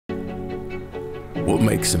What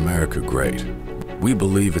makes America great? We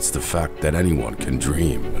believe it's the fact that anyone can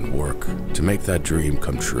dream and work to make that dream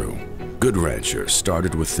come true. Good Ranchers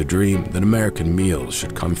started with the dream that American meals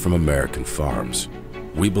should come from American farms.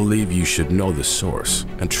 We believe you should know the source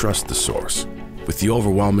and trust the source. With the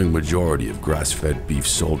overwhelming majority of grass-fed beef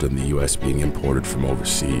sold in the U.S. being imported from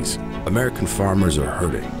overseas, American farmers are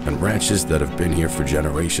hurting, and ranches that have been here for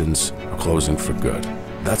generations are closing for good.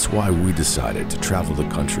 That's why we decided to travel the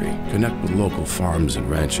country, connect with local farms and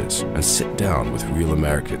ranches, and sit down with real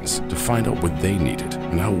Americans to find out what they needed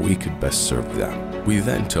and how we could best serve them. We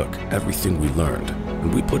then took everything we learned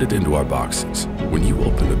and we put it into our boxes. When you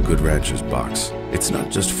open a Good Ranchers box, it's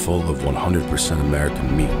not just full of 100%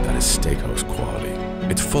 American meat that is steakhouse quality.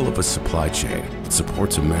 It's full of a supply chain that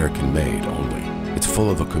supports American-made only. It's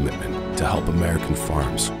full of a commitment to help American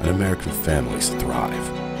farms and American families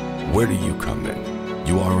thrive. Where do you come in?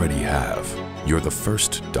 You already have. You're the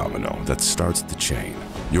first domino that starts the chain.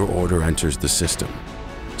 Your order enters the system,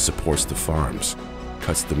 supports the farms,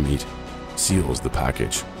 cuts the meat, seals the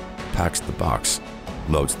package, packs the box,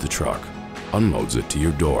 loads the truck, unloads it to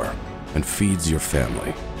your door, and feeds your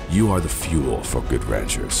family. You are the fuel for Good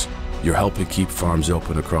Ranchers. You're helping keep farms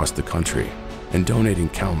open across the country and donating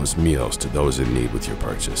countless meals to those in need with your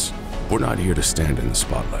purchase. We're not here to stand in the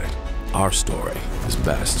spotlight. Our story is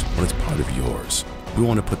best when it's part of yours. We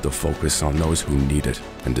want to put the focus on those who need it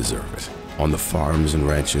and deserve it, on the farms and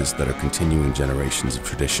ranches that are continuing generations of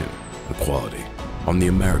tradition and quality, on the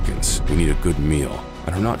Americans who need a good meal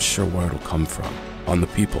and are not sure where it'll come from, on the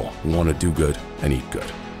people who want to do good and eat good,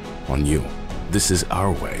 on you. This is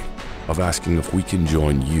our way of asking if we can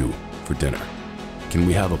join you for dinner. Can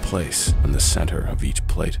we have a place in the center of each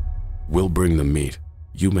plate? We'll bring the meat,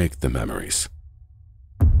 you make the memories.